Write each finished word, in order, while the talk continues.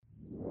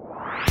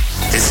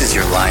This is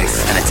your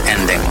life, and it's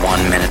ending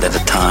 1 minute at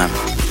a time.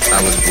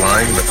 I was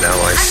blind, but now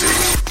I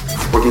see.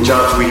 Working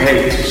jobs we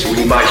hate, so we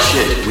can buy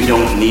shit we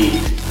don't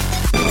need.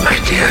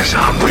 Ideas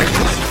are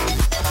brittle.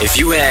 If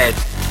you had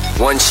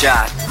one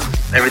shot,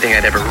 everything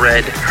I'd ever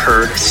read,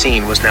 heard,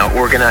 seen was now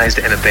organized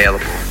and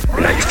available.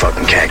 Now you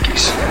fucking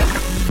khakis.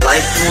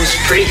 Life moves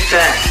pretty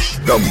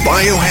fast. The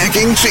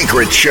Biohacking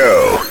Secret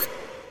Show.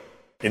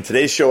 In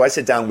today's show, I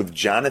sit down with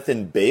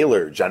Jonathan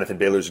Bailor. Jonathan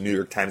Bailor is a New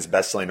York Times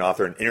bestselling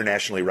author and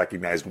internationally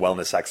recognized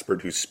wellness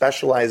expert who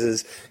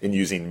specializes in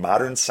using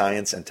modern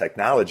science and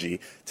technology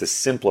to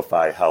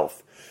simplify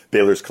health.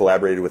 Bailor's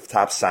collaborated with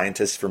top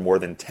scientists for more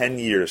than 10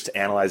 years to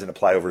analyze and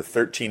apply over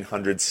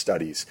 1,300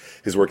 studies.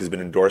 His work has been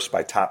endorsed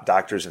by top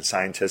doctors and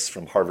scientists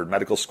from Harvard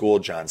Medical School,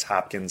 Johns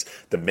Hopkins,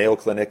 the Mayo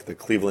Clinic, the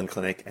Cleveland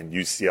Clinic, and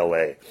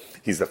UCLA.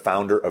 He's the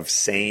founder of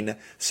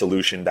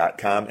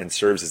SaneSolution.com and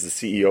serves as the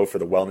CEO for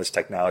the wellness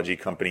technology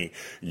company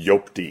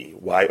Yopti,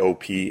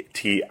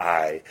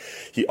 Y-O-P-T-I.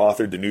 He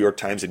authored the New York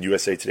Times and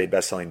USA Today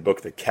bestselling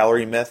book, The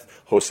Calorie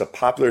Myth, hosts a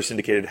popular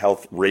syndicated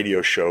health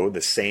radio show,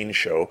 The Sane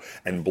Show,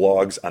 and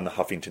blogs on the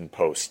Huffington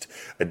Post.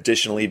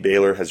 Additionally,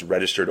 Bailor has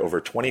registered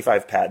over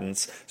 25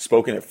 patents,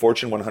 spoken at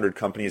Fortune 100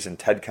 companies and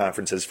TED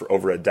conferences for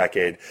over a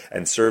decade,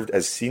 and served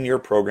as senior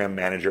program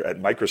manager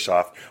at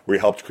Microsoft, where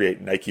he helped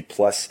create Nike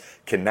Plus,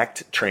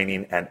 Connect Training,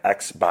 and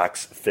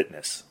Xbox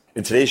Fitness.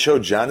 In today's show,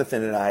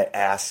 Jonathan and I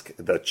ask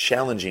the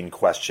challenging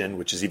question,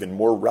 which is even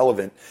more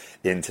relevant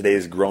in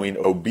today's growing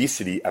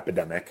obesity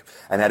epidemic,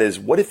 and that is,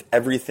 what if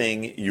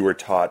everything you were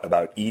taught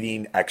about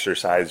eating,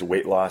 exercise,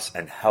 weight loss,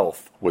 and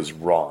health was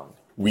wrong?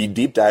 We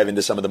deep dive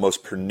into some of the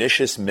most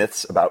pernicious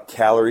myths about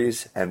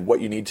calories and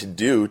what you need to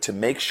do to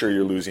make sure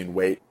you're losing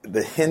weight.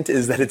 The hint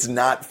is that it's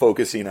not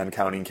focusing on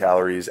counting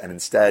calories, and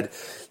instead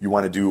you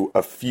want to do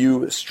a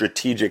few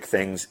strategic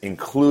things,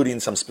 including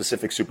some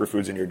specific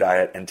superfoods in your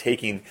diet and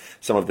taking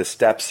some of the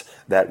steps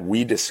that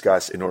we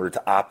discuss in order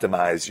to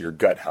optimize your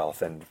gut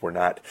health. And we're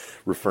not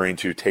referring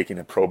to taking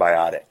a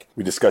probiotic.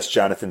 We discuss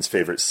Jonathan's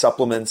favorite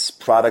supplements,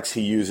 products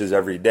he uses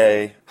every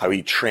day, how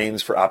he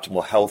trains for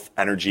optimal health,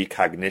 energy,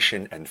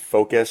 cognition, and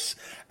focus,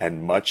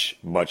 and much,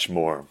 much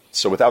more.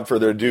 So without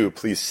further ado,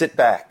 please sit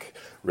back,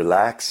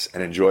 relax,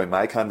 and enjoy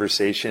my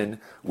conversation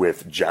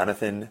with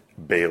Jonathan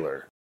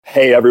Bailor.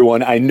 Hey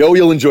everyone, I know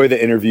you'll enjoy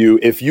the interview.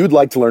 If you'd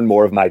like to learn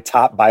more of my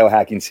top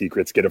biohacking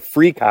secrets, get a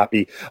free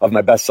copy of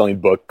my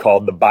best-selling book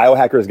called The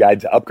Biohacker's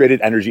Guide to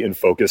Upgraded Energy and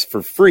Focus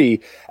for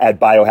free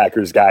at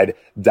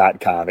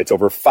biohackersguide.com. It's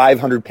over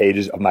 500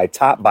 pages of my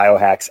top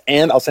biohacks,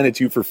 and I'll send it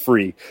to you for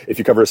free if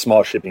you cover a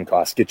small shipping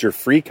cost. Get your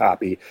free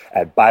copy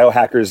at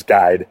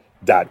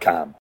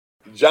biohackersguide.com.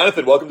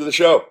 Jonathan, welcome to the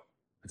show.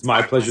 It's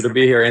my pleasure to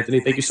be here, Anthony.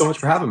 Thank you so much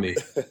for having me.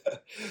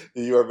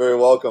 You are very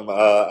welcome.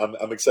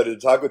 I'm excited to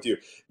talk with you.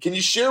 Can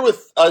you share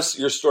with us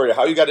your story,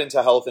 how you got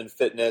into health and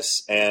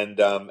fitness and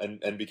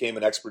became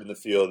an expert in the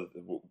field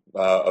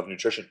of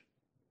nutrition?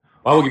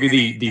 Well, I will give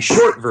you the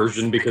short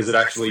version because it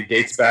actually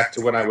dates back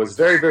to when I was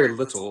very, very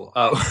little.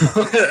 So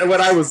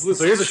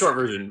here's a short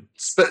version,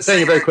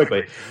 saying it very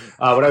quickly.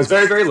 When I was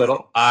very, very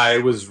little, I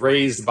was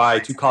raised by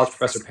two college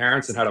professor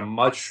parents and had a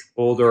much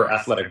older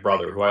athletic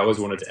brother who I always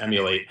wanted to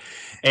emulate.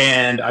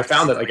 And I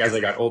found that as I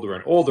got older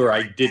and older,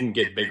 I didn't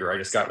get bigger. I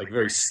just got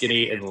very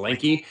skinny and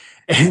lanky.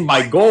 And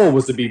my goal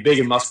was to be big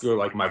and muscular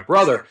like my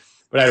brother,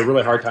 but I had a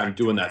really hard time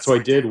doing that. So I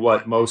did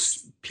what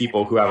most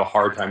people who have a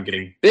hard time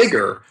getting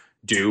bigger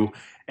do.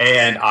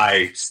 And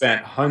I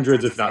spent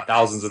hundreds, if not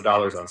thousands of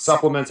dollars on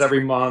supplements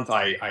every month.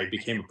 I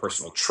became a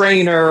personal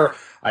trainer.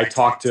 I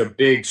talked to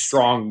big,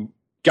 strong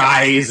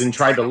guys and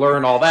tried to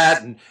learn all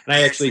that. And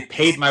I actually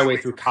paid my way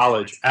through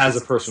college as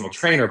a personal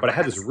trainer. But I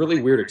had this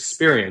really weird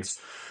experience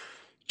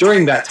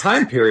during that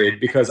time period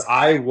because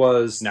I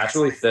was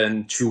naturally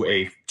thin to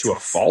a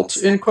fault,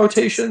 in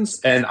quotations.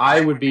 And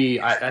I would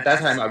be, at that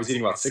time, I was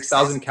eating about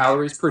 6,000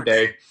 calories per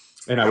day.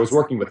 And I was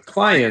working with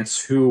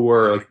clients who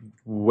were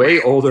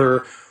way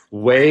older,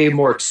 way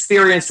more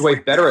experienced, way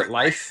better at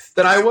life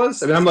than I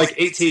was. I mean, I'm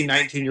 18,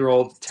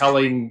 19-year-old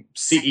telling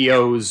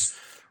CEOs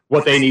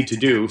what they need to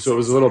do. So it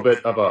was a little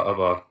bit of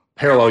a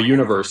parallel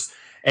universe.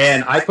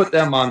 And I put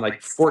them on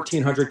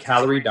 1,400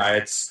 calorie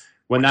diets.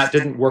 When that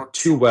didn't work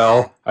too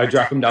well, I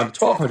dropped them down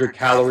to 1,200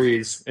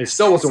 calories. It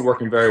still wasn't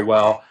working very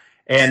well.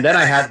 And then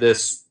I had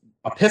this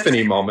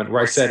epiphany moment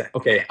where I said,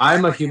 okay,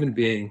 I'm a human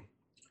being.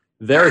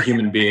 They're a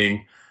human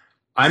being.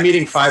 I'm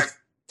eating 5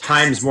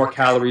 times more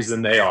calories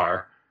than they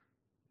are.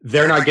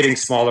 They're not getting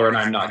smaller and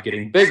I'm not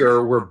getting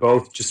bigger. We're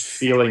both just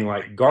feeling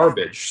like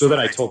garbage. So then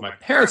I told my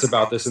parents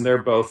about this, and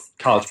they're both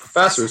college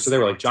professors. So they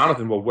were like,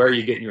 Jonathan, well, where are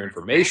you getting your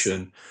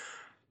information?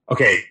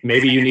 Okay,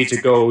 maybe you need to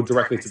go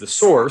directly to the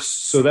source.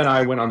 So then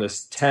I went on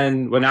this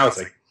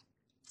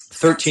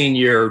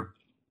 13-year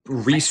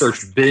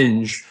research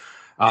binge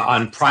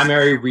on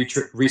primary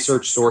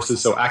research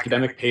sources, so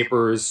academic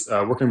papers,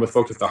 working with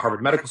folks at the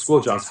Harvard Medical School,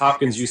 Johns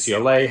Hopkins,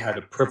 UCLA, had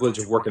the privilege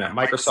of working at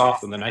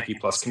Microsoft and the Nike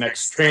Plus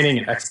Connect training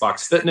and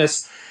Xbox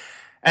Fitness.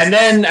 And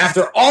then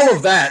after all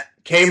of that,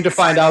 came to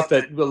find out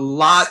that a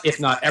lot, if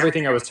not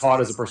everything I was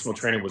taught as a personal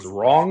trainer was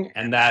wrong,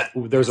 and that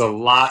there's a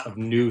lot of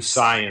new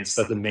science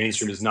that the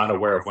mainstream is not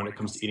aware of when it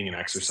comes to eating and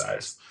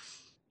exercise.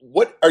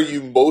 What are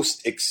you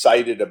most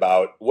excited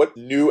about? What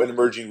new and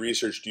emerging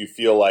research do you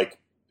feel like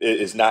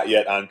is not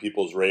yet on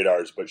people's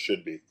radars but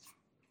should be?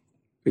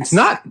 It's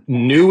not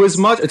new as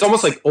much. It's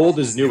almost like old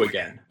is new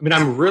again. I mean,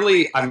 I'm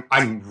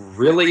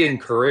really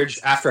encouraged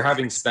after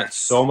having spent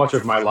so much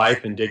of my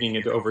life and digging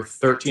into over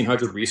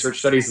 1,300 research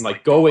studies and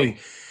like going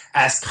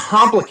as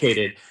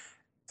complicated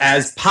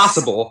as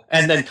possible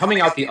and then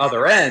coming out the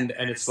other end.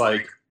 And it's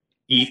like,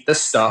 eat the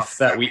stuff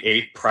that we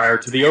ate prior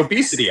to the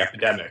obesity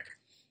epidemic.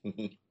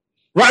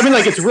 Right? I mean,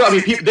 like, it's real. I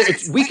mean,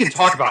 we can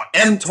talk about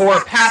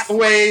mTOR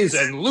pathways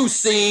and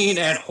leucine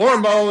and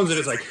hormones. And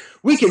it's like,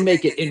 we can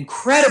make it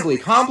incredibly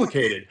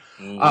complicated.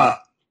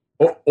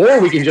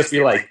 Or we can just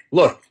be like,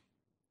 look,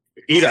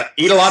 eat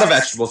a lot of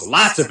vegetables,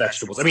 lots of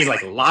vegetables. I mean,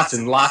 like lots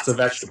and lots of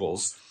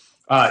vegetables.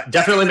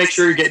 Definitely make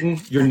sure you're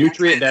getting your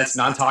nutrient-dense,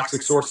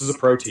 non-toxic sources of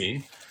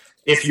protein.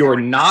 If you're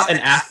not an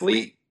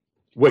athlete,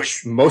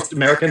 which most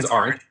Americans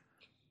aren't,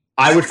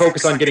 I would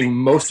focus on getting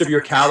most of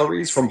your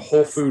calories from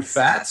whole food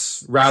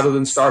fats rather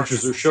than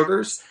starches or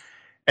sugars.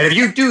 And if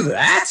you do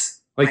that,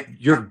 like,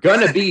 you're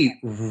going to be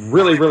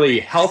really, really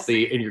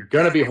healthy, and you're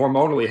going to be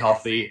hormonally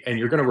healthy, and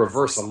you're going to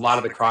reverse a lot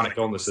of the chronic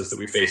illnesses that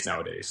we face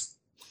nowadays.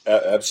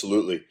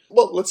 Absolutely.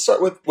 Well, let's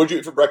start with, what did you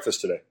eat for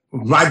breakfast today?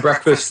 My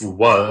breakfast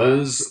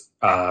was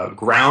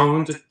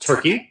ground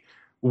turkey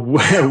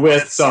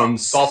with some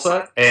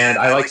salsa, and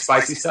I like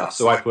spicy stuff,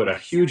 so I put a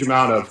huge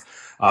amount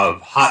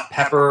of hot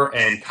pepper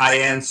and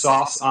cayenne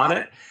sauce on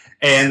it.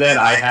 And then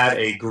I had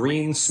a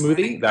green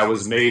smoothie that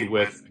was made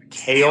with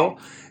kale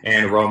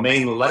and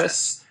romaine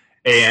lettuce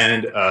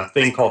and a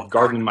thing called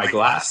Garden in My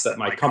Glass that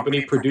my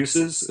company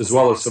produces, as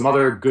well as some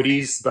other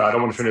goodies, but I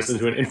don't want to turn this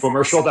into an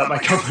infomercial that my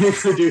company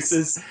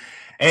produces.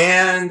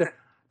 And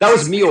that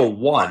was meal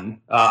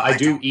one. I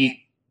do eat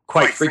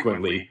quite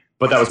frequently,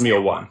 but that was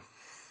meal one.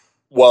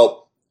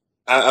 Well,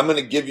 I'm going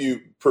to give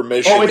you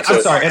permission. Oh,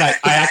 I'm sorry. And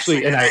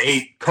I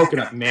ate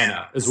coconut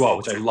manna as well,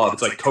 which I love.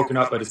 It's like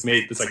coconut, but it's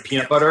like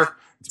peanut butter.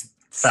 It's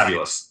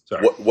fabulous.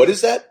 Sorry. What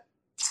is that?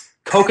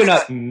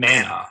 Coconut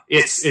manna.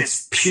 It's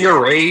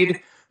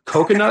pureed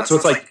coconut, so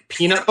it's like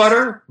peanut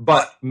butter,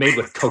 but made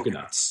with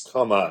coconuts.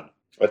 Come on.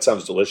 That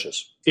sounds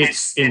delicious.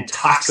 It's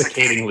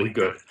intoxicatingly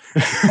good.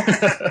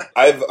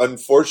 I've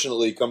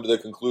unfortunately come to the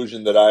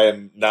conclusion that I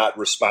am not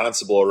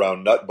responsible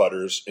around nut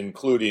butters,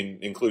 including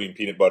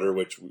peanut butter,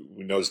 which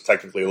we know is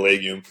technically a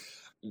legume.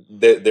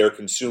 They're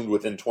consumed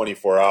within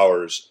 24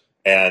 hours,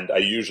 and I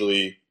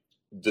usually,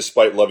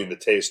 despite loving the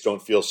taste,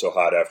 don't feel so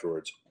hot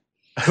afterwards.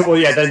 Well,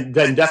 yeah,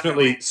 then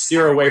definitely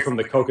steer away from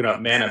the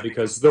coconut manna,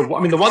 because the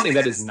one thing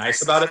that is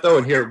nice about it, though,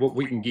 and here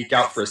we can geek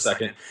out for a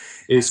second,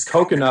 is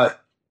coconut.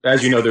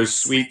 As you know, there's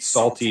sweet,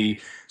 salty,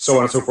 so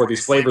on and so forth,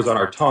 these flavors on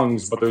our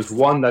tongues, but there's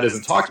one that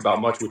isn't talked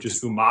about much, which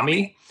is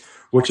umami,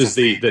 which is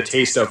the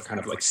taste of kind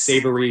of like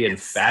savory and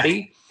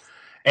fatty.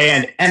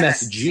 And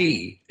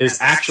MSG is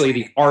actually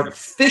the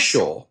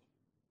artificial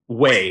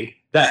way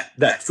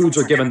that foods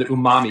are given the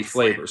umami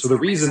flavor. So the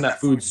reason that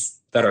foods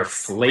that are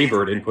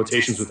flavored in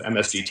quotations with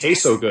MSG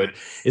taste so good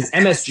is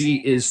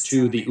MSG is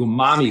to the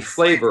umami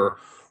flavor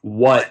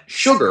what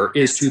sugar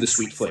is to the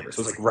sweet flavor.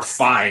 So it's like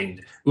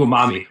refined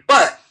umami.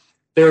 But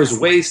there's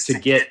ways to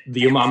get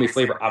the umami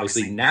flavor,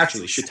 obviously,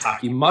 naturally.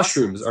 Shiitake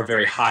mushrooms are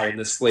very high in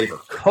this flavor.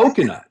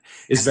 Coconut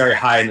is very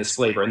high in this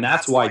flavor. And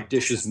that's why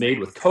dishes made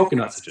with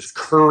coconut, such as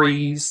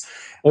curries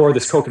or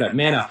this coconut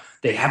manna,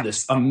 they have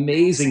this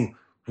amazing,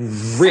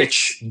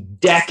 rich,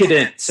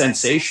 decadent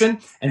sensation.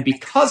 And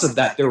because of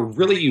that, they're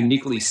really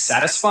uniquely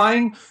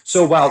satisfying.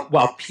 So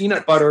while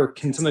peanut butter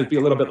can sometimes be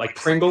a little bit like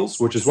Pringles,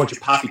 which is once you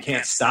pop, you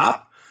can't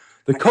stop,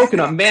 the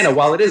coconut manna,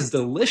 while it is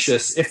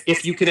delicious,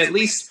 if you can at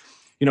least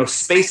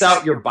space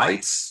out your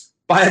bites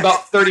by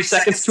about 30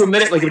 seconds to a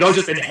minute. Like, if you don't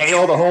just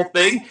inhale the whole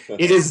thing,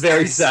 it is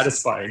very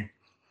satisfying.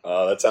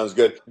 That sounds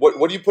good.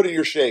 What do you put in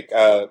your shake?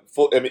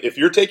 If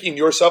you're taking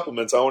your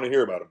supplements, I want to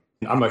hear about them.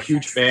 I'm a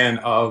huge fan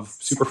of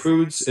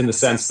superfoods in the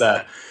sense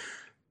that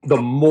the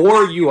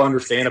more you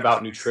understand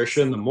about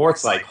nutrition, the more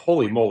it's like,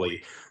 holy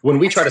moly. When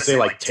we try to say,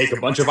 like, take a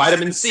bunch of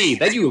vitamin C,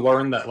 then you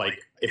learn that,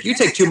 like, if you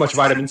take too much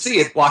vitamin C,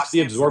 it blocks the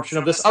absorption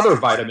of this other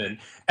vitamin.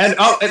 And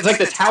it's like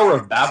the Tower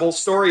of Babel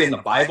story in the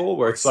Bible,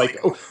 where it's like,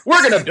 oh,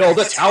 we're going to build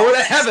a tower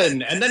to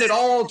heaven. And then it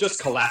all just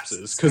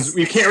collapses because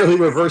we can't really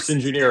reverse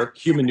engineer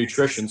human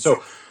nutrition.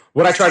 So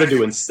what I try to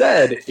do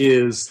instead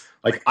is,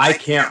 like, I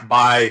can't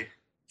buy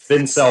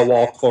thin cell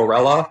wall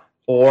chlorella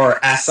or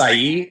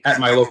acai at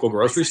my local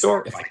grocery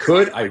store. If I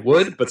could, I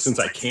would. But since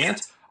I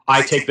can't,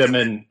 I take them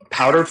in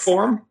powdered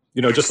form.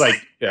 Just like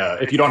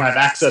if you don't have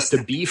access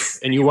to beef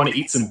and you want to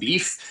eat some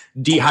beef,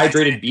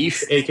 dehydrated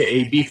beef,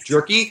 aka beef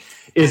jerky,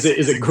 is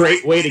a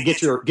great way to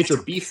get your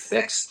beef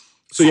fix.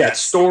 So yeah, it's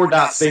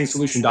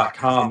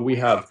store.sanesolution.com. We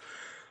have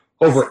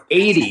over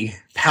 80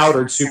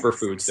 powdered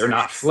superfoods. They're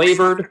not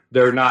flavored.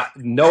 They're not,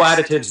 no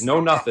additives, no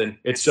nothing.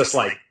 It's just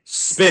like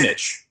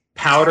spinach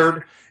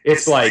powdered.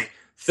 It's like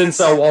thin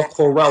cell wall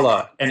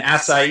chlorella and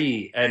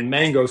acai and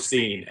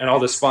mangosteen and all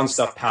this fun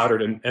stuff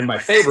powdered. And my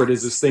favorite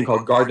is this thing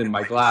called Garden in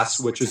My Glass,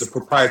 which is a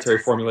proprietary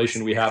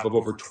formulation we have of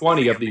over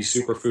 20 of these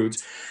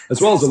superfoods, as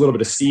well as a little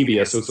bit of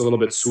stevia, so it's a little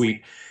bit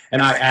sweet.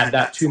 And I add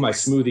that to my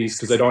smoothies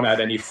because I don't add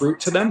any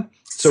fruit to them,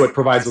 so it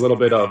provides a little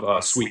bit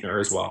of sweetener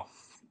as well.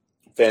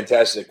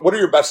 Fantastic. What are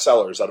your best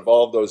sellers out of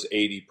all of those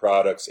 80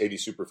 products, 80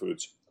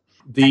 superfoods?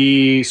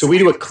 So we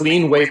do a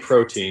clean whey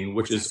protein,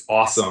 which is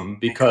awesome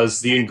because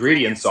the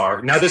ingredients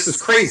are, now this is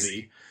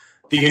crazy,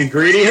 the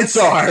ingredients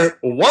are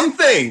one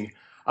thing,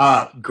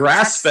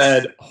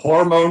 grass-fed,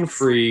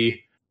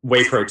 hormone-free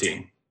whey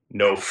protein.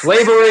 No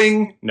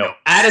flavoring, no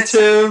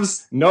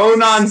additives, no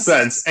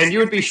nonsense. And you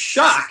would be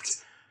shocked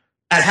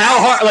at how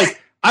hard,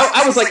 like,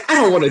 I was like, I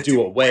don't want to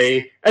do a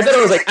whey. And then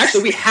I was like,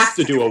 actually, we have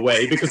to do a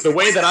whey because the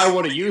whey that I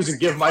want to use and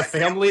give my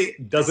family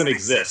doesn't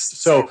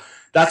exist. So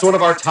that's one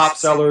of our top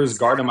sellers.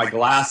 Garden in My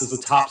Glass is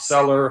a top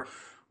seller.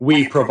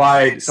 We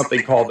provide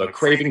something called the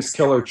Cravings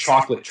Killer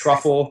Chocolate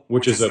Truffle,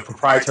 which is a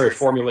proprietary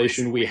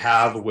formulation we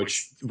have,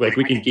 which, like,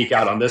 we can geek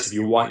out on this if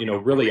you want,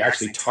 really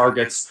actually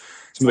targets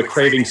some of the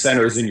craving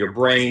centers in your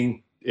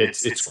brain.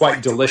 It's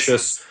quite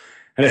delicious,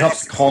 and it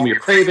helps to calm your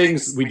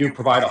cravings. We do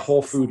provide a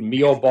whole food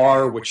meal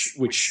bar,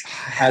 which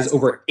has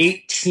over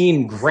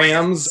 18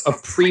 grams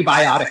of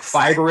prebiotic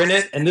fiber in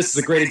it. And this is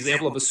a great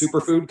example of a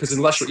superfood because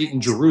unless you're eating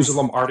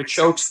Jerusalem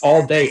artichokes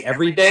all day,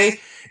 every day,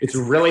 it's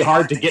really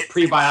hard to get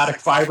prebiotic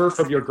fiber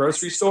from your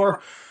grocery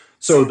store.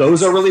 So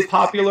those are really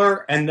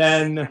popular. And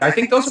then I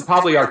think those are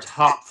probably our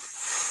top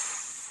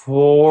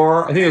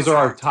 4. I think those are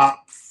our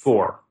top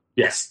 4.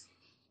 Yes.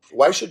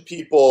 Why should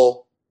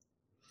people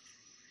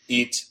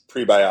eat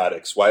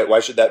prebiotics? Why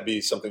should that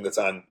be something that's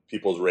on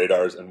people's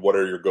radars? And what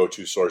are your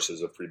go-to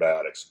sources of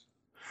prebiotics?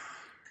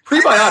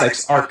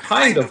 Prebiotics are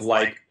kind of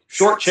like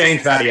short-chain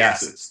fatty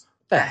acids.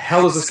 What the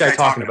hell is this guy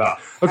talking about?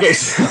 Okay,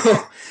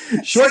 so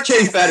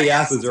short-chain fatty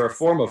acids are a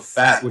form of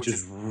fat which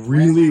is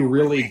really,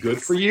 really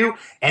good for you,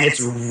 and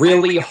it's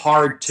really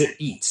hard to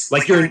eat.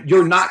 Like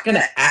you're not going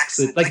to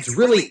accident. Like it's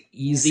really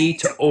easy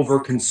to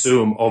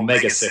overconsume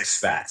omega-6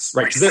 fats,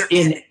 right? Because they're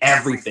in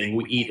everything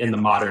we eat in the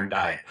modern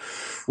diet.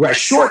 Whereas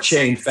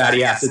short-chain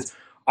fatty acids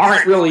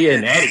aren't really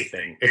in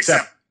anything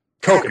except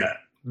coconut,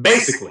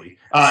 basically,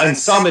 and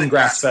some in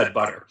grass-fed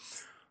butter.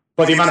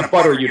 But the amount of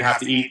butter you'd have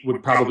to eat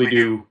would probably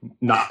do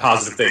not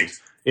positive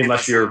things,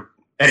 unless you're,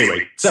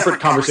 anyway, separate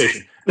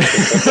conversation.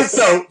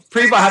 So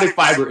prebiotic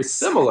fiber is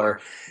similar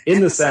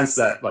in the sense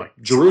that, like,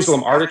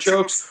 Jerusalem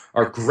artichokes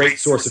are a great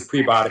source of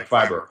prebiotic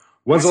fiber.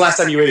 When's the last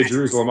time you ate a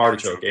Jerusalem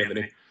artichoke,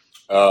 Anthony?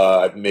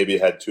 I've maybe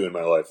had 2 in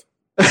my life.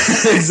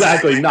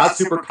 Exactly, not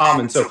super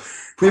common. So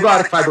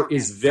prebiotic fiber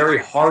is very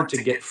hard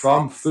to get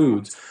from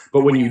foods,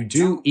 but when you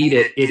do eat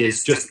it, it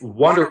is just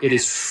it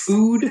is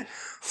food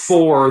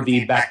for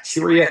the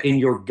bacteria in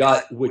your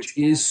gut, which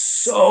is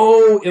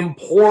so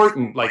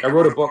important. Like I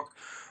wrote a book,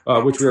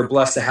 which we were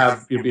blessed to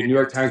have be a New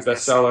York Times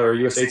bestseller,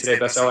 USA Today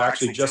bestseller. I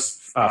actually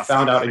just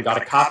found out and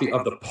got a copy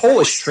of the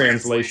Polish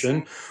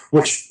translation,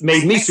 which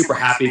made me super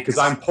happy because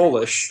I'm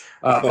Polish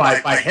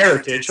by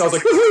heritage. So I was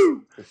like,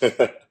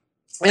 woohoo!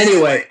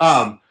 Anyway,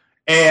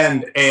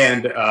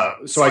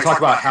 so I talk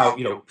about how,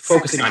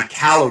 focusing on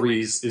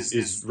calories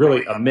is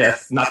really a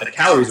myth. Not that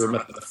calories are a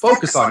myth, but the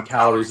focus on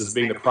calories as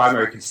being the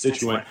primary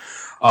constituent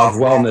of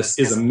wellness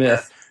is a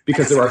myth,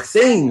 because there are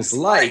things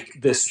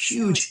like this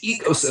huge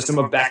ecosystem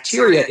of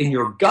bacteria in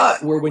your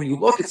gut where when you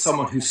look at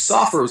someone who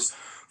suffers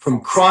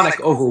from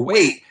chronic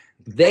overweight,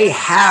 they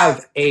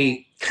have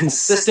a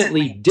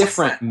consistently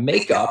different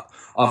makeup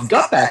of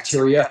gut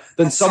bacteria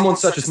than someone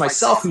such as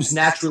myself who's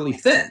naturally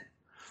thin.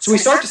 So we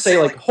start to say,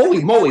 like,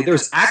 holy moly,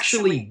 there's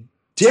actually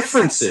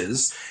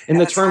differences in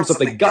the terms of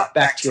the gut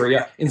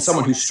bacteria in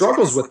someone who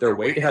struggles with their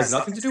weight. It has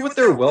nothing to do with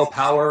their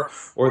willpower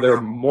or their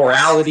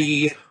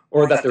morality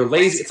or that they're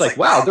lazy. It's like,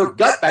 wow, their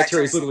gut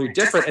bacteria is literally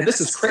different. And this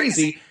is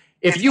crazy.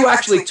 If you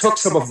actually took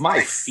some of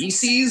my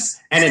feces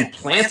and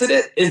implanted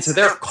it into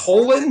their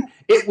colon,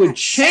 it would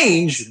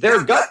change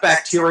their gut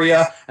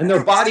bacteria and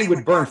their body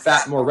would burn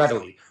fat more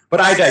readily.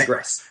 But I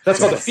digress. That's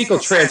called a fecal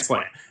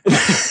transplant.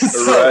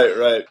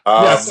 Right.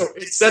 So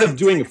instead of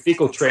doing a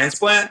fecal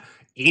transplant,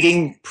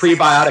 eating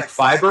prebiotic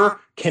fiber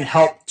can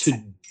help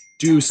to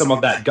do some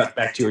of that gut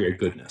bacteria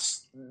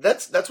goodness.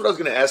 That's what I was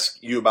going to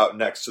ask you about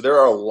next. So there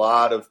are a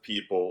lot of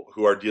people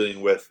who are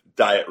dealing with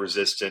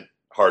diet-resistant,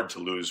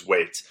 hard-to-lose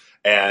weight.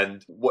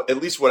 And at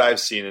least what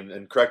I've seen,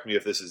 and correct me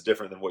if this is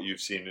different than what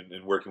you've seen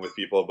in working with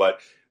people, but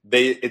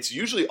it's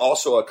usually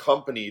also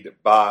accompanied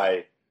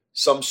by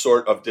some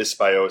sort of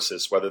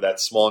dysbiosis, whether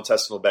that's small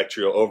intestinal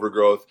bacterial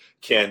overgrowth,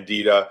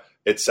 candida,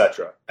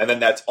 etc. And then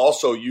that's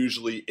also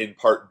usually in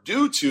part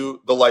due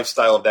to the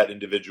lifestyle of that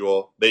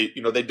individual. They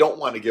don't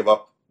want to give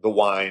up the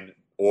wine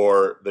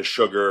or the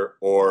sugar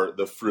or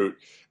the fruit,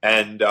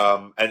 and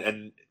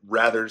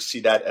rather see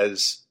that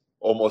as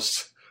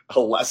almost a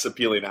less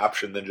appealing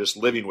option than just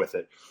living with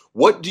it.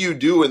 What do you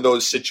do in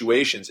those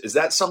situations? Is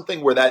that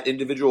something where that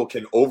individual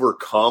can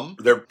overcome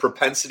their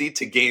propensity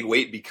to gain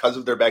weight because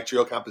of their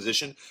bacterial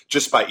composition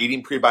just by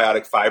eating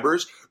prebiotic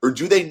fibers? Or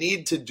do they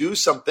need to do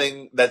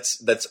something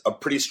that's a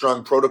pretty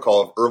strong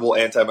protocol of herbal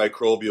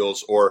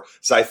antimicrobials or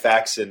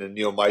Xifaxin and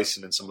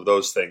neomycin and some of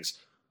those things?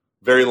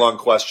 Very long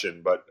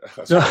question, but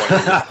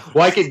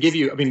well, I could give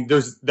you. I mean,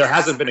 there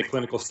hasn't been a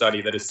clinical study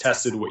that has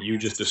tested what you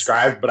just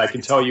described, but I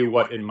can tell you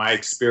what, in my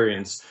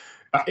experience,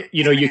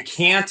 you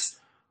can't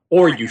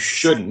or you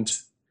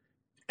shouldn't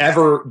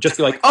ever just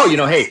be like, oh,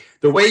 hey,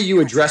 the way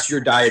you address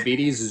your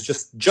diabetes is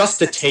just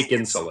to take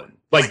insulin.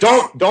 Like,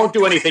 don't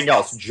do anything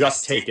else.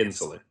 Just take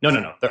insulin.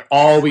 No. There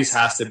always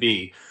has to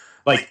be,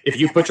 like, if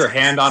you put your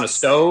hand on a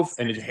stove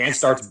and your hand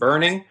starts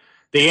burning,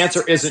 the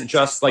answer isn't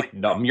just like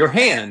numb your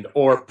hand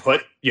or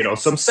put,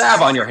 some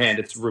salve on your hand.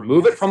 It's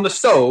remove it from the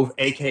stove,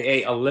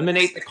 aka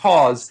eliminate the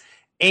cause,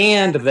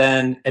 and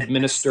then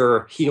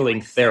administer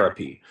healing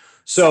therapy.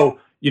 So,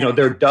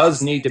 there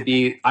does need to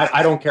be,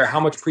 I don't care how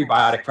much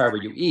prebiotic fiber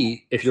you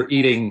eat, if you're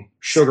eating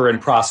sugar and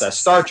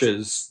processed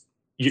starches,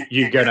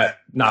 you're going to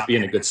not be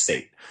in a good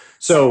state.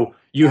 So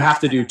you have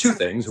to do two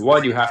things.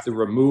 One, you have to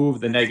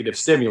remove the negative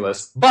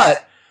stimulus,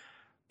 but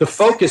the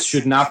focus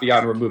should not be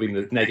on removing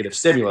the negative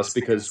stimulus,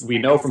 because we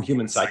know from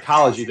human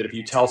psychology that if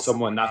you tell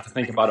someone not to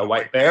think about a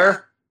white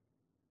bear,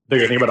 they're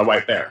going to think about a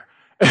white bear.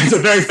 It's a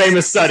very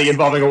famous study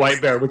involving a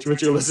white bear, which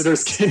your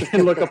listeners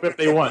can look up if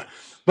they want.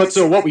 But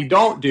so what we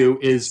don't do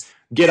is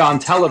get on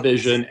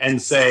television and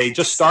say,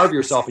 just starve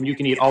yourself and you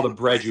can eat all the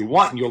bread you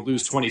want and you'll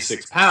lose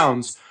 26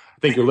 pounds. I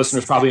think your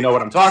listeners probably know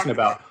what I'm talking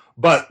about.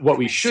 But what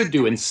we should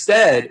do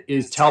instead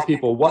is tell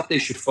people what they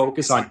should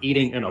focus on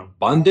eating an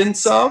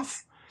abundance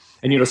of.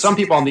 And, some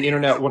people on the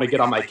internet want to get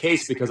on my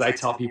case because I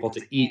tell people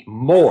to eat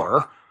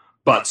more,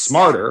 but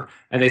smarter.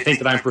 And they think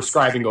that I'm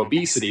prescribing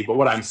obesity. But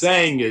what I'm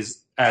saying is,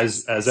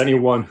 as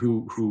anyone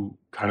who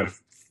kind of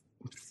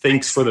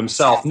thinks for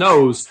themselves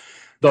knows,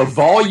 the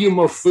volume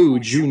of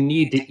food you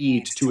need to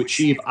eat to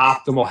achieve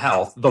optimal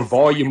health, the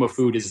volume of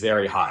food is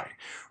very high,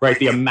 right?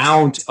 The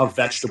amount of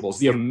vegetables,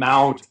 the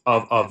amount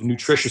of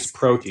nutritious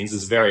proteins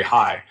is very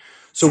high.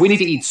 So we need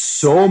to eat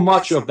so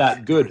much of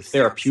that good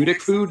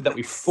therapeutic food that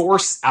we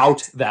force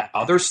out that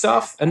other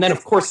stuff. And then,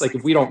 of course, like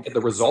if we don't get the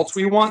results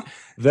we want,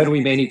 then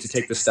we may need to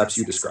take the steps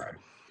you described.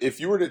 If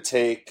you were to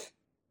take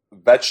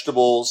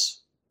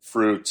vegetables,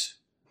 fruit,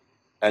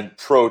 and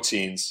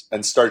proteins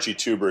and starchy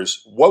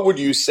tubers, what would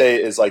you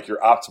say is like your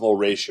optimal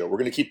ratio? We're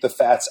going to keep the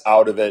fats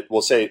out of it.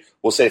 We'll say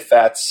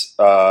fats,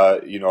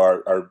 are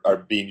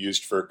being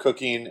used for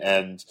cooking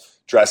and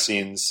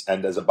dressings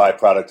and as a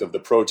byproduct of the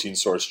protein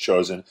source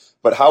chosen.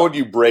 But how would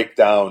you break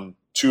down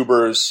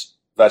tubers,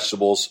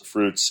 vegetables,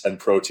 fruits, and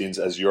proteins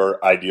as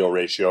your ideal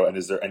ratio? And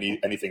is there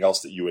anything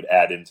else that you would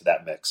add into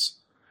that mix?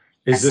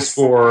 Is this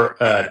for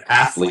an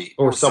athlete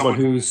or someone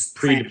who's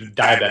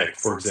pre-diabetic,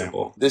 for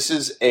example? This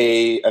is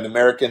an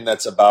American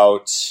that's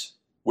about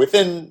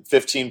within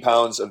 15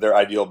 pounds of their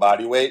ideal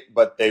body weight,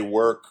 but they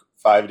work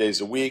 5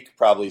 days a week,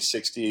 probably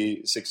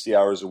 60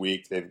 hours a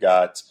week. They've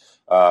got,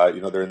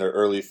 they're in their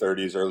early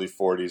 30s, early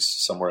 40s,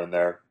 somewhere in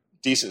there.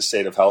 Decent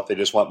state of health. They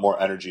just want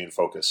more energy and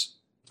focus.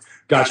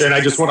 Gotcha. And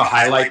I just want to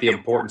highlight the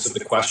importance of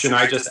the question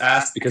I just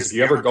asked, because if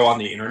you ever go on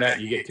the internet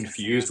and you get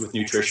confused with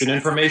nutrition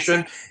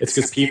information, it's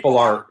because people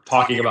are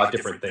talking about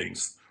different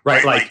things,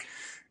 right? Like,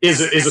 is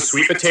a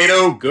sweet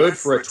potato good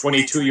for a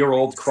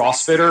 22-year-old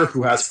CrossFitter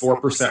who has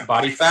 4%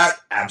 body fat?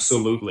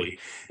 Absolutely.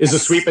 Is a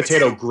sweet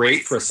potato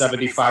great for a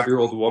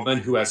 75-year-old woman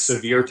who has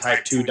severe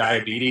type 2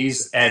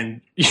 diabetes? And,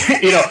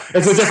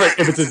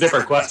 it's a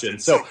different question.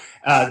 So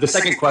the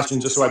second question,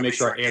 just so I make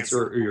sure I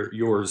answer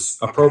yours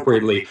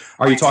appropriately,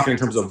 are you talking in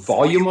terms of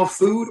volume of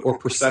food or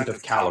percent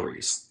of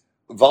calories?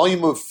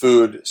 Volume of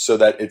food so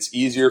that it's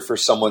easier for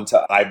someone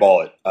to eyeball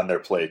it on their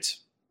plate.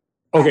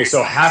 Okay,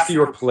 so half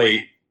your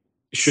plate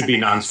should be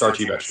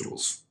non-starchy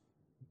vegetables,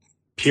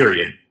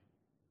 period.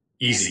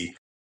 Easy.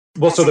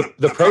 Well, so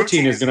the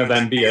protein is going to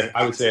then be,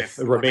 I would say,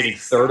 a remaining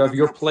third of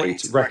your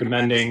plate,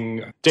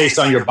 recommending, based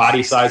on your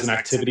body size and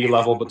activity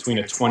level, between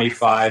a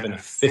 25 and a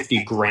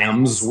 50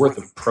 grams worth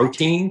of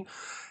protein.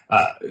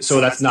 So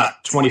that's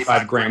not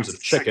 25 grams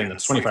of chicken,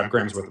 that's 25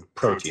 grams worth of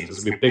protein.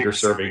 This would be a bigger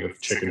serving of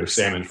chicken or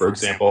salmon, for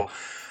example.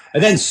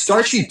 And then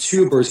starchy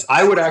tubers,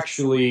 I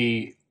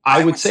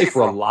would say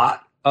for a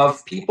lot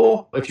of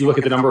people, if you look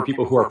at the number of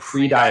people who are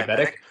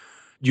pre-diabetic,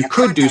 you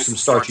could do some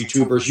starchy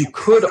tubers. You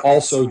could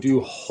also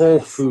do whole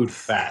food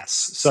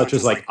fats, such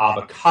as like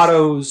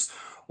avocados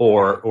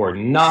or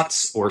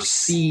nuts or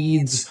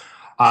seeds.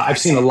 I've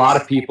seen a lot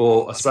of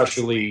people,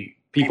 especially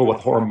people with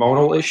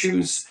hormonal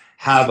issues,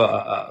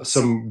 have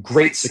some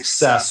great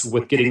success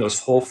with getting those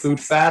whole food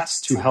fats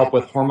to help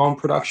with hormone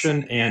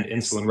production and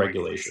insulin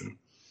regulation.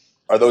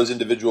 Are those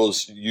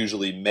individuals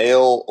usually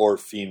male or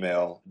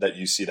female that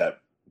you see that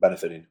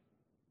benefiting?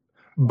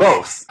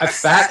 Both.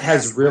 Fat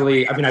has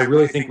really, I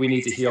really think we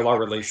need to heal our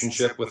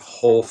relationship with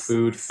whole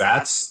food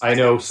fats. I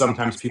know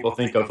sometimes people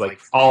think of like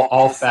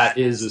all fat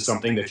is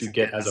something that you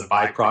get as a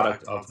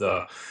byproduct of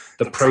the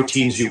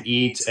proteins you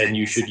eat, and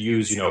you should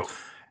use,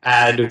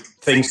 add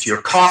things to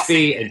your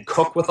coffee and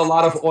cook with a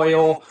lot of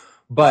oil.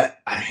 But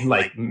I mean,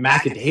 like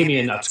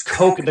macadamia nuts,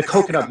 the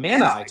coconut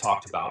manna I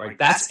talked about, right?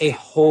 That's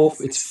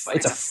it's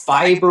a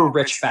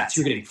fiber-rich fat.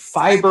 So you're getting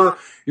fiber,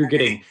 you're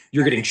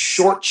getting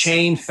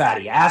short-chain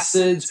fatty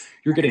acids,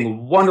 you're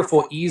getting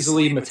wonderful,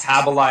 easily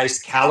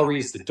metabolized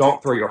calories that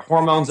don't throw your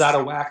hormones out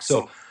of whack.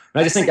 So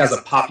I just think as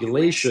a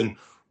population,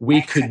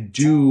 we could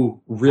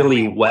do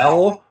really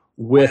well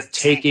with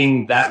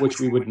taking that which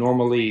we would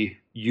normally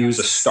use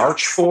a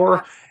starch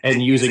for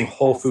and using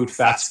whole food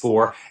fats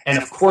for. And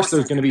of course,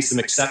 there's going to be some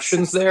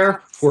exceptions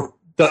there. For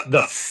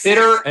the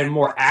fitter and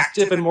more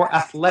active and more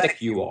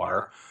athletic you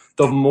are,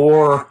 the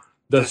more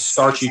the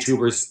starchy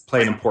tubers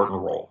play an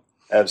important role.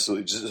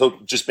 Absolutely. So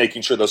just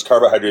making sure those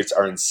carbohydrates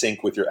are in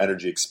sync with your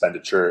energy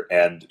expenditure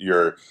and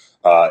your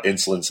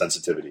insulin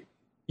sensitivity.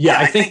 Yeah,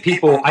 I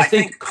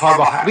think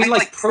carbohydrate,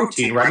 like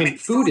protein, right? I mean,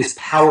 food is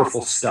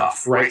powerful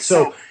stuff, right?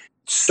 So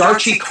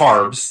starchy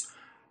carbs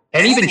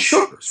and even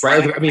sugars,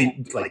 right? I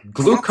mean, like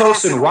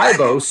glucose and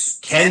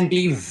ribose can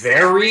be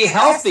very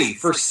healthy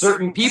for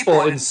certain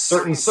people in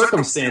certain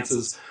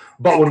circumstances.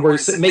 But when we're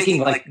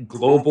making like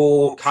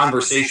global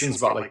conversations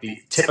about like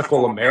the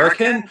typical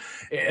American,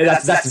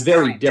 that's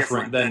very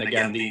different than,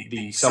 again,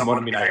 the someone.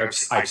 I mean,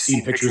 I've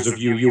seen pictures of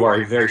you. You are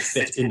a very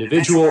fit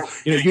individual.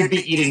 You'd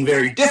be eating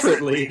very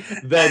differently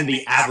than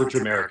the average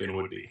American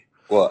would be.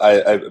 Well, I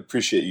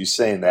appreciate you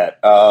saying that.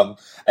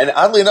 And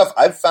oddly enough,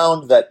 I've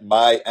found that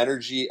my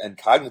energy and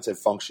cognitive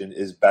function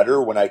is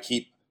better when I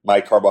keep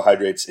my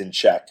carbohydrates in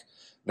check.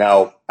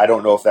 Now, I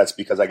don't know if that's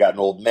because I got an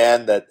old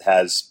man that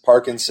has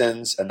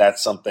Parkinson's, and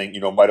that's something,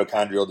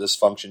 mitochondrial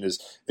dysfunction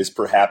is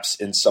perhaps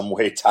in some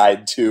way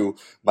tied to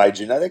my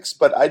genetics,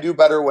 but I do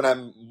better when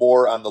I'm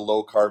more on the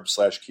low carb /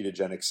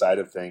 ketogenic side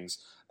of things,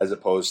 as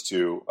opposed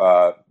to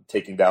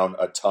taking down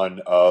a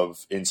ton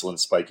of insulin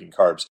spiking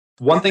carbs.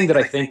 One thing that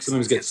I think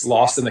sometimes gets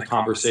lost in the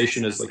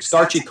conversation is like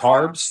starchy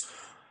carbs.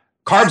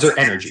 Carbs are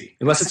energy.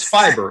 Unless it's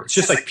fiber, it's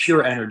just like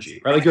pure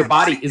energy, right? Like your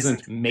body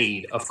isn't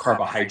made of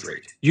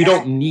carbohydrate. You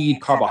don't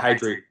need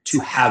carbohydrate to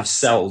have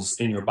cells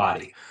in your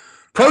body.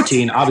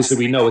 Protein, obviously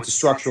we know it's a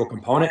structural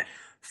component.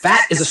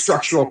 Fat is a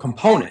structural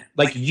component.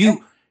 Like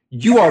you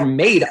are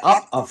made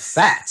up of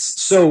fats.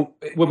 So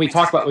when we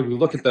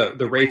look at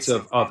the rates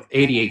of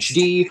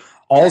ADHD,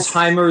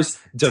 Alzheimer's,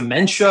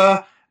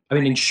 dementia, I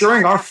mean,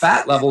 ensuring our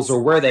fat levels are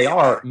where they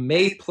are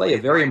may play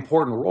a very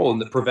important role in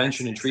the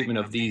prevention and treatment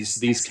of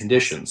these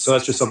conditions. So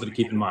that's just something to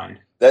keep in mind.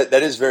 That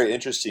is very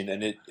interesting,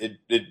 and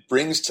it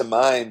brings to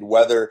mind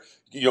whether,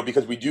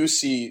 because we do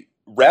see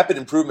rapid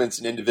improvements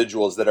in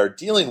individuals that are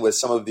dealing with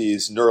some of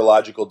these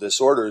neurological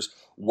disorders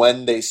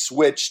when they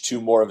switch to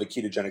more of a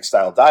ketogenic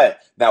style diet.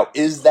 Now,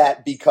 is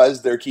that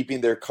because they're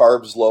keeping their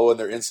carbs low and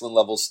their insulin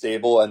levels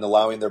stable and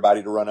allowing their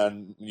body to run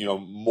on,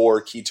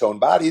 more ketone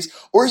bodies?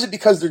 Or is it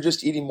because they're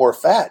just eating more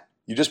fat?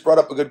 You just brought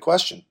up a good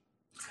question.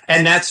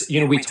 And that's,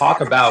 we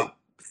talk about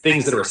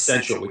things that are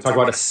essential. We talk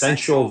about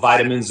essential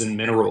vitamins and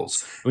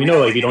minerals. We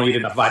know if you don't eat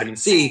enough vitamin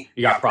C,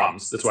 you got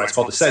problems. That's why it's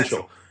called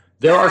essential.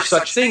 There are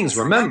such things,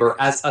 remember,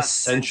 as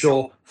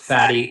essential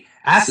fatty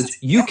acids.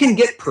 You can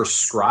get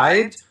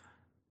prescribed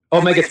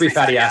omega-3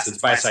 fatty acids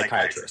by a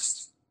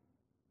psychiatrist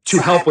to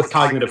help with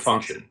cognitive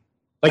function.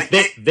 Like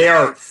they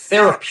are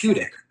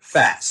therapeutic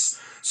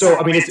fats. So,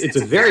 I mean, it's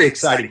a very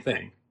exciting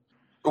thing.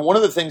 One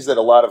of the things that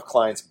a lot of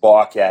clients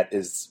balk at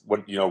is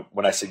when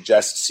I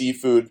suggest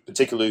seafood,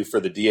 particularly for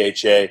the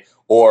DHA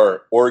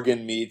or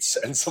organ meats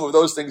and some of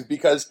those things,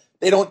 because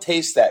they don't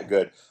taste that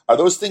good. Are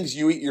those things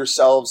you eat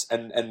yourselves?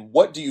 And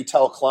what do you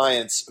tell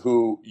clients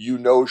who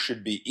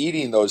should be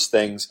eating those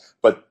things,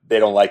 but they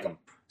don't like them?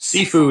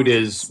 Seafood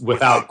is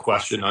without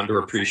question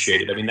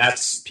underappreciated. I mean,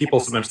 people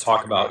sometimes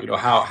talk about,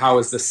 how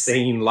is the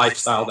sane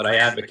lifestyle that I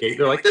advocate?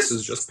 They're like, this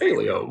is just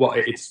paleo. Well,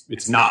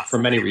 it's not for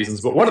many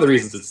reasons, but one of the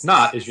reasons it's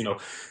not is,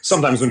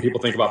 sometimes when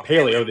people think about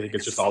paleo, they think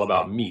it's just all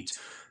about meat.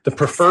 The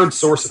preferred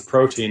source of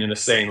protein in a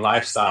sane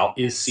lifestyle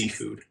is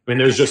seafood. I mean,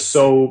 there's just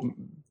so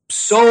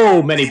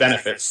many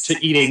benefits to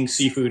eating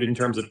seafood in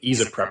terms of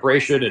ease of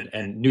preparation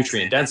and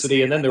nutrient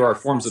density. And then there are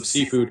forms of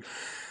seafood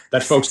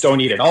that folks don't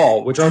eat at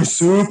all, which are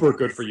super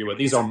good for you. And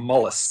these are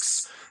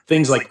mollusks,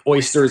 things like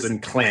oysters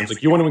and clams.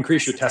 Like, you want to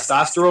increase your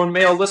testosterone,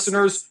 male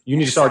listeners, you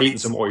need to start eating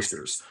some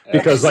oysters.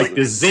 Because like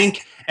the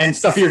zinc and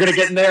stuff you're going to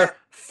get in there,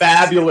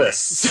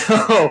 fabulous.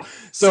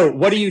 So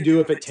what do you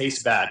do if it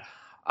tastes bad?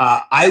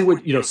 I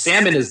would,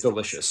 salmon is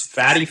delicious.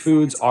 Fatty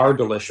foods are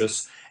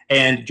delicious.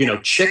 And,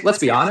 let's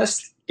be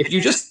honest, if you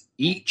just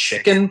eat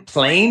chicken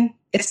plain,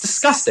 it's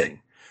disgusting.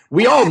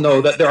 We all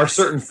know that there are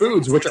certain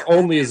foods which are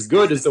only as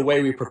good as the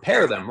way we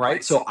prepare them,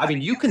 right? So, I mean,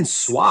 you can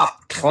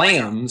swap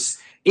clams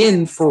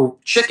in for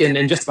chicken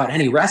in just about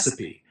any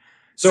recipe.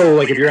 So,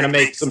 like, if you're going to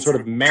make some sort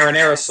of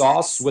marinara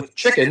sauce with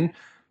chicken,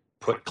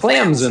 put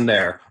clams in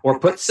there, or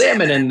put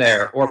salmon in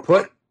there, or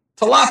put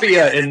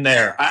tilapia in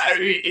there.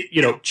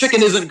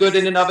 Chicken isn't good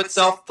in and of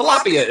itself.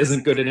 Tilapia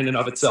isn't good in and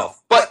of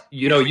itself. But,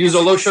 use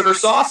a low sugar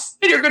sauce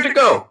and you're good to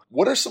go.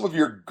 What are some of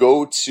your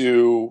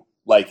go-to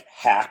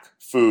hack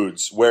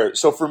foods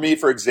so for me,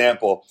 for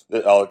example,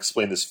 I'll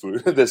explain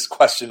this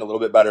question a little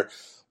bit better.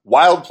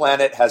 Wild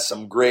Planet has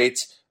some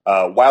great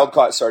wild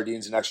caught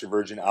sardines and extra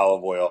virgin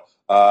olive oil.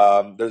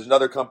 There's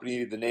another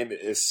company, the name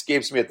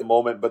escapes me at the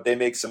moment, but they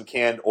make some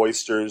canned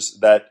oysters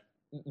that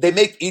they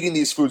make eating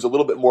these foods a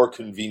little bit more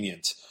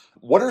convenient.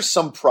 What are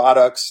some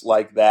products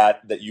like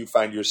that you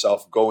find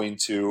yourself going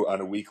to on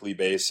a weekly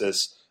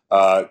basis?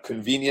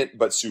 Convenient,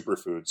 but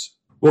superfoods.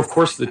 Well, of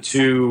course, the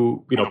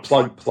two,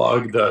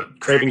 plug, the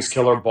Cravings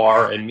Killer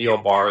Bar and Meal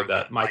Bar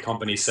that my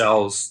company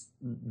sells,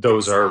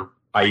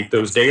 I eat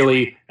those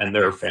daily and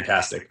they're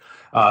fantastic.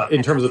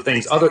 In terms of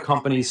things other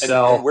companies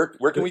sell. And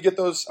where can we get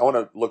those? I want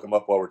to look them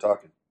up while we're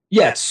talking.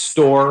 Yeah, it's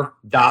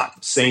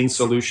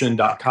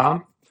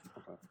store.sanesolution.com.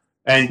 Okay.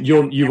 And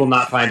you will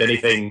not find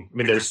anything. I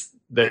mean,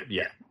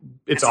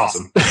 it's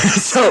awesome.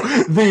 So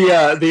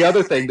the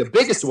other thing, the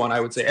biggest one, I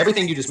would say,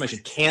 everything you just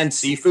mentioned, canned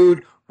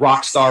seafood,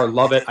 Rockstar,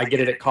 love it. I get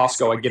it at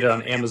Costco. I get it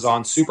on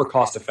Amazon, super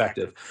cost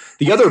effective.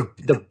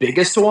 The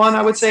biggest one,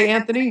 I would say,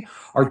 Anthony,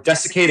 are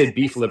desiccated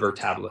beef liver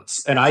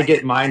tablets. And I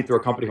get mine through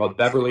a company called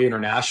Beverly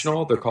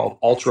International. They're called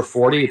Ultra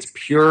 40. It's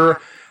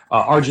pure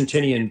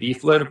Argentinian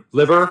beef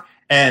liver.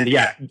 And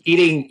yeah,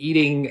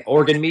 eating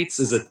organ meats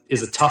is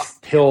a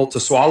tough pill to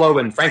swallow.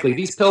 And frankly,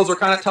 these pills are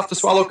kind of tough to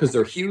swallow because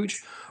they're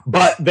huge,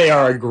 but they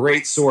are a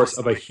great source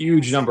of a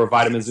huge number of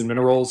vitamins and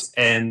minerals,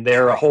 and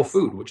they're a whole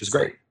food, which is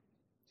great.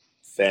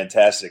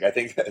 Fantastic. I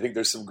think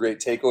there's some great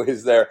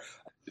takeaways there.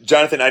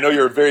 Jonathan, I know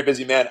you're a very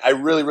busy man. I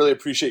really, really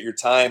appreciate your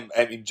time.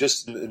 I mean,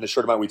 just in the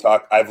short amount we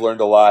talked, I've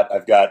learned a lot.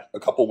 I've got a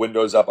couple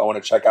windows up. I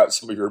want to check out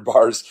some of your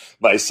bars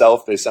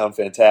myself. They sound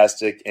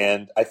fantastic.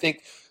 And I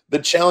think the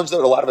challenge that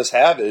a lot of us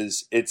have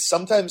is it's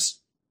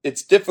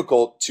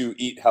difficult to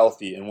eat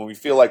healthy. And when we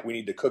feel like we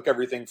need to cook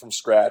everything from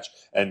scratch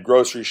and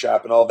grocery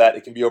shop and all that,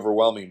 it can be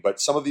overwhelming.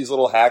 But some of these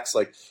little hacks,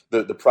 like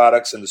the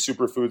products and the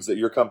superfoods that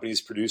your company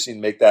is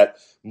producing, make that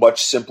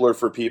much simpler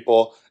for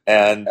people.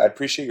 And I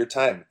appreciate your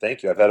time.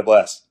 Thank you. I've had a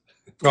blast.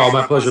 Oh,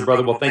 my pleasure,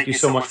 brother. Well, thank you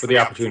so much for the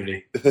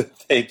opportunity.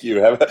 Thank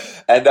you.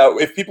 And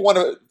if people want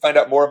to find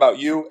out more about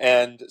you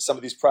and some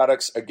of these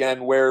products,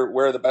 again, where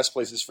are the best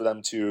places for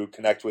them to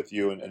connect with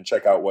you and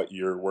check out what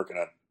you're working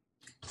on?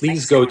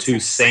 Please go to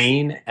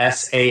SANE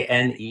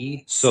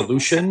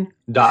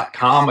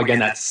solution.com. Again,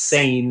 that's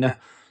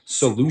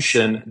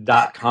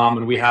sanesolution.com.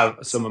 And we have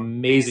some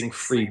amazing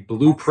free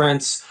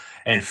blueprints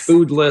and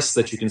food lists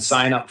that you can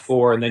sign up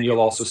for. And then you'll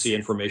also see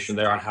information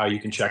there on how you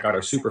can check out our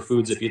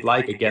superfoods if you'd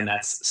like. Again,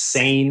 that's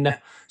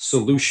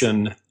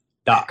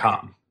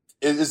sanesolution.com.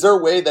 Is there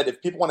a way that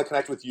if people want to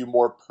connect with you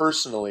more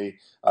personally,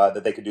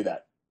 that they could do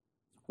that?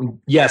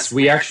 Yes,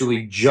 we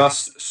actually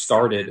just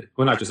started,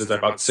 well, not just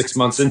about 6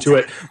 months into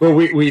it, but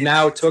we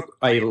now took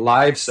a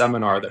live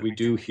seminar that we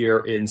do here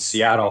in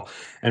Seattle,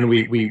 and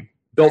we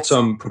built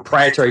some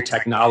proprietary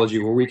technology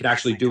where we can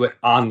actually do it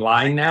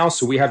online now.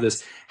 So we have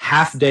this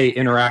half-day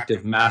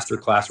interactive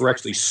masterclass. We're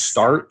actually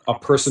start a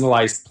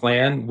personalized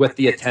plan with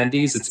the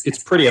attendees.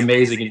 It's pretty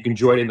amazing. You can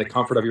join in the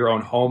comfort of your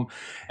own home,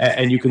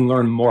 and you can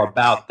learn more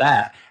about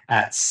that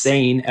at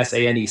SANE,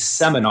 S-A-N-E,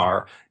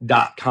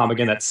 seminar.com.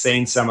 Again, that's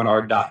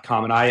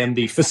saneseminar.com. And I am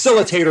the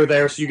facilitator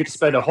there, so you get to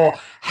spend a whole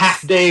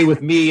half day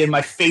with me, and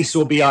my face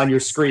will be on your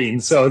screen.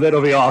 So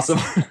that'll be awesome.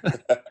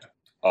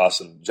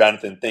 Awesome.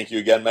 Jonathan, thank you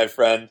again, my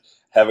friend.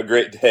 Have a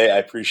great day. I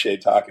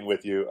appreciate talking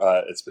with you.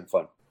 It's been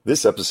fun.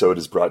 This episode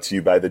is brought to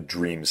you by the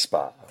Dream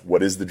Spa.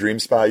 What is the Dream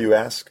Spa, you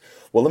ask?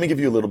 Well, let me give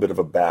you a little bit of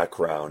a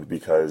background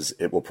because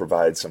it will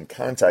provide some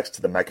context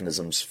to the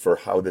mechanisms for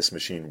how this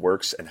machine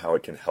works and how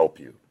it can help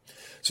you.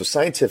 So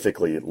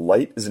scientifically,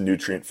 light is a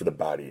nutrient for the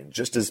body, and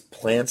just as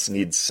plants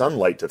need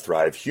sunlight to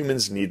thrive,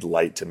 humans need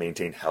light to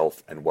maintain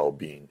health and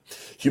well-being.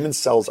 Human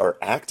cells are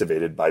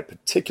activated by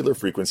particular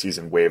frequencies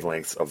and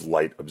wavelengths of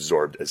light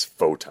absorbed as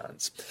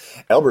photons.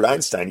 Albert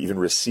Einstein even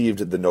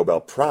received the Nobel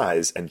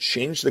Prize and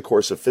changed the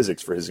course of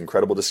physics for his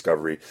incredible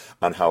discovery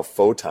on how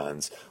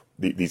photons,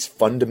 these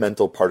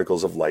fundamental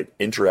particles of light,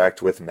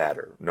 interact with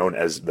matter, known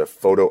as the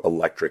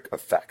photoelectric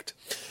effect.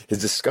 His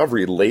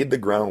discovery laid the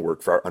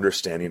groundwork for our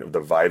understanding of the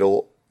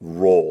vital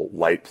role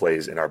light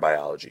plays in our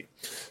biology.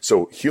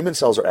 So human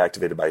cells are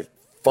activated by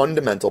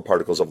fundamental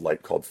particles of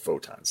light called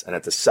photons. And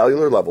at the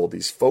cellular level,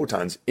 these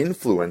photons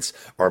influence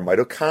our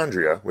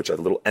mitochondria, which are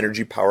the little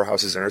energy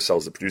powerhouses in our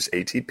cells that produce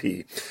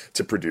ATP,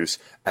 to produce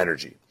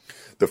energy.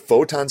 The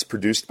photons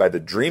produced by the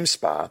Dream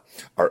Spa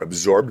are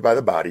absorbed by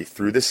the body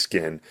through the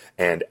skin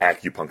and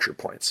acupuncture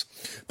points.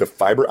 The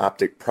fiber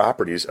optic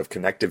properties of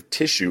connective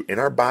tissue in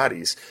our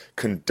bodies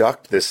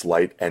conduct this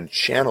light and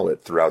channel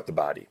it throughout the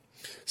body.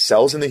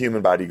 Cells in the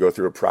human body go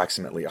through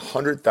approximately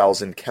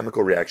 100,000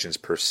 chemical reactions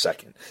per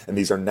second, and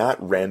these are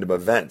not random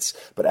events,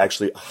 but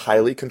actually a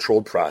highly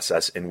controlled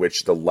process in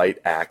which the light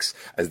acts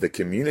as the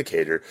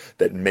communicator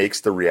that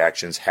makes the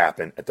reactions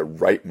happen at the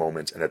right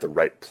moment and at the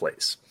right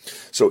place.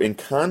 So in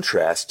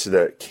contrast to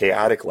the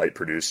chaotic light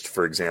produced,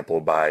 for example,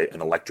 by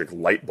an electric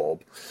light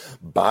bulb,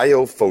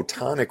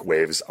 biophotonic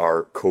waves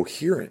are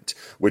coherent,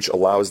 which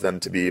allows them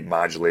to be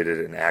modulated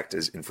and act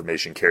as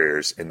information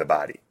carriers in the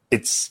body.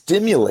 It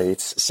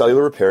stimulates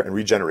cellular repair and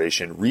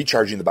regeneration,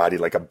 recharging the body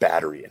like a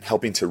battery and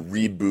helping to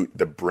reboot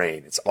the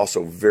brain. It's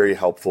also very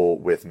helpful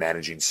with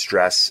managing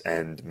stress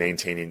and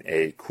maintaining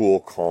a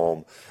cool,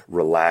 calm,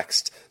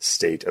 relaxed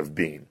state of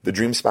being. The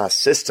Dream Spa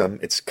system,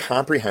 it's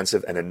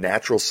comprehensive and a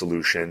natural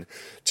solution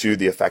to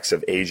the effects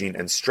of aging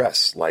and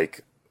stress,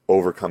 like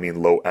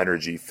overcoming low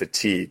energy,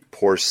 fatigue,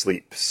 poor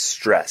sleep,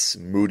 stress,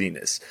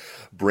 moodiness,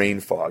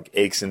 brain fog,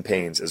 aches and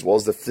pains, as well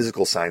as the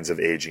physical signs of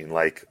aging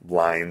like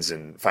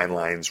fine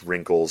lines,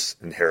 wrinkles,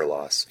 and hair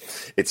loss.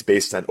 It's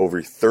based on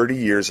over 30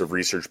 years of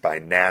research by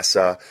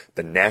NASA,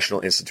 the National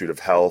Institute of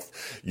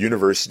Health,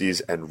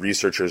 universities, and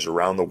researchers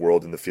around the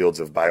world in the fields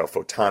of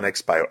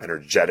biophotonics,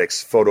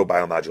 bioenergetics,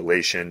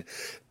 photobiomodulation,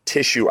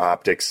 tissue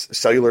optics,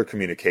 cellular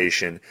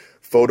communication,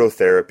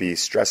 phototherapy,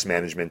 stress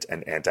management,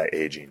 and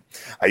anti-aging.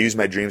 I use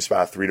my Dream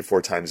Spa 3 to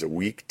 4 times a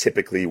week,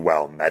 typically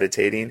while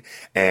meditating.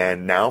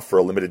 And now for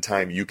a limited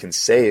time, you can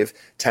save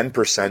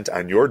 10%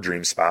 on your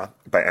Dream Spa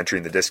by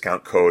entering the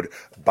discount code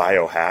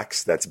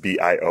BIOHACKS, that's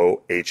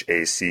BIOHACKS,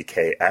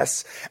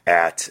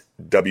 at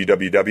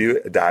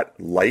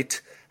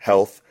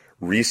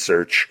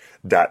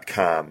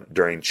www.lighthealthresearch.com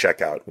during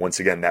checkout. Once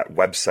again, that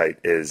website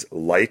is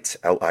light,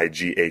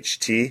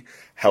 L-I-G-H-T,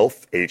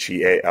 health,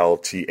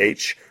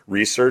 H-E-A-L-T-H,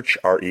 research,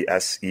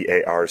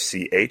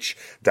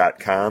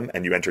 research.com,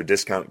 and you enter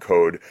discount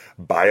code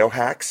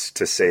BIOHACKS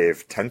to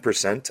save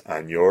 10%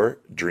 on your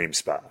Dream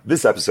Spa.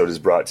 This episode is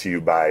brought to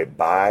you by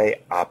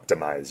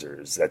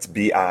Bioptimizers. That's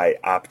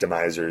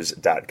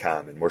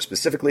bioptimizers.com. And more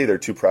specifically, there are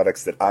 2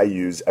 products that I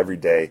use every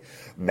day,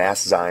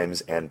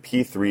 Masszymes and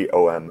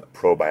P3OM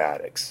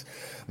probiotics.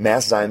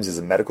 Masszymes is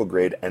a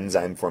medical-grade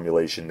enzyme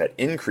formulation that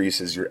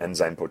increases your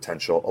enzyme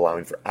potential,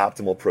 allowing for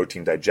optimal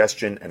protein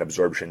digestion and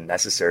absorption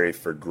necessary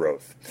for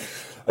growth.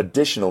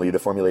 Additionally, the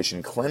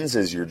formulation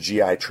cleanses your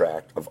GI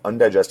tract of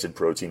undigested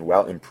protein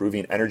while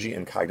improving energy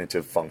and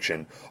cognitive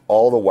function,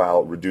 all the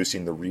while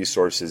reducing the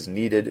resources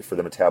needed for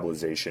the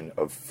metabolization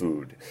of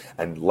food.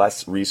 And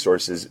less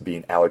resources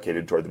being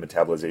allocated toward the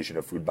metabolization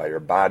of food by your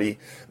body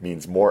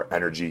means more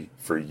energy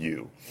for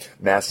you.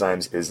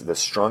 Masszymes is the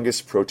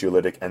strongest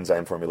proteolytic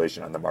enzyme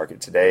formulation on the market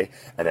today,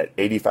 and at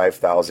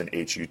 85,000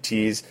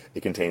 HUTs,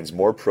 it contains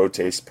more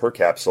protease per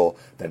capsule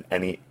than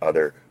any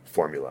other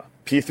formula.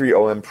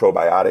 P3OM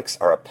probiotics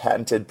are a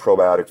patented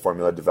probiotic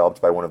formula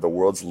developed by one of the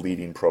world's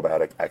leading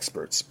probiotic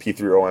experts.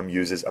 P3OM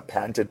uses a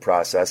patented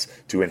process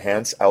to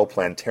enhance L.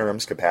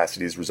 plantarum's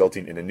capacities,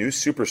 resulting in a new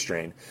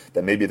superstrain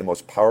that may be the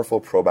most powerful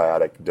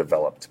probiotic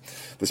developed.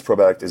 This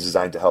probiotic is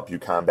designed to help you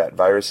combat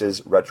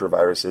viruses,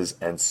 retroviruses,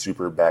 and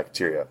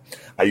superbacteria.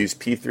 I use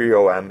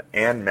P3OM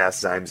and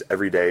Masszymes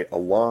every day,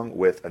 along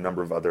with a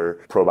number of other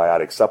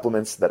probiotic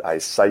supplements that I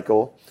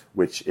cycle,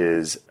 which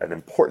is an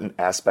important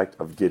aspect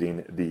of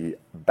getting the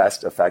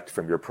best effect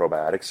from your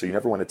probiotics. So you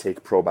never want to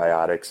take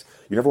probiotics.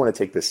 You never want to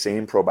take the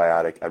same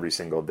probiotic every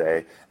single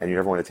day, and you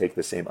never want to take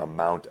the same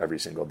amount every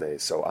single day.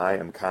 So I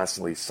am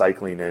constantly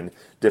cycling in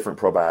different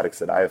probiotics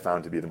that I have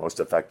found to be the most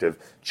effective,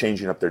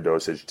 changing up their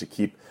dosage to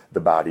keep the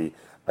body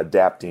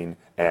adapting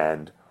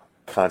and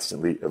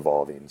constantly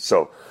evolving.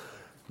 So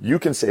you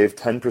can save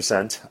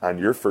 10% on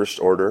your first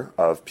order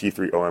of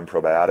P3OM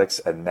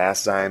probiotics and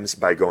Masszymes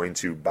by going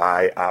to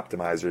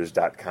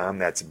bioptimizers.com.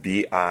 That's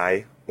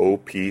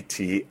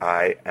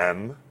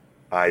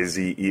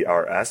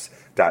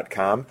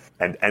BIOPTIMIZERS.com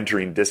and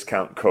entering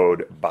discount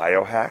code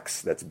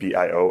BIOHACKS, that's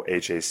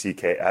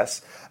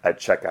BIOHACKS, at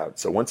checkout.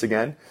 So once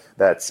again,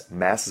 that's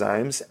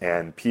Masszymes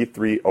and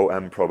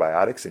P3OM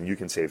probiotics, and you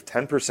can save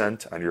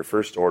 10% on your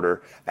first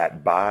order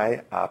at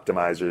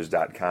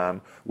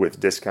bioptimizers.com with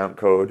discount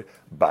code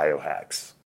BIOHACKS.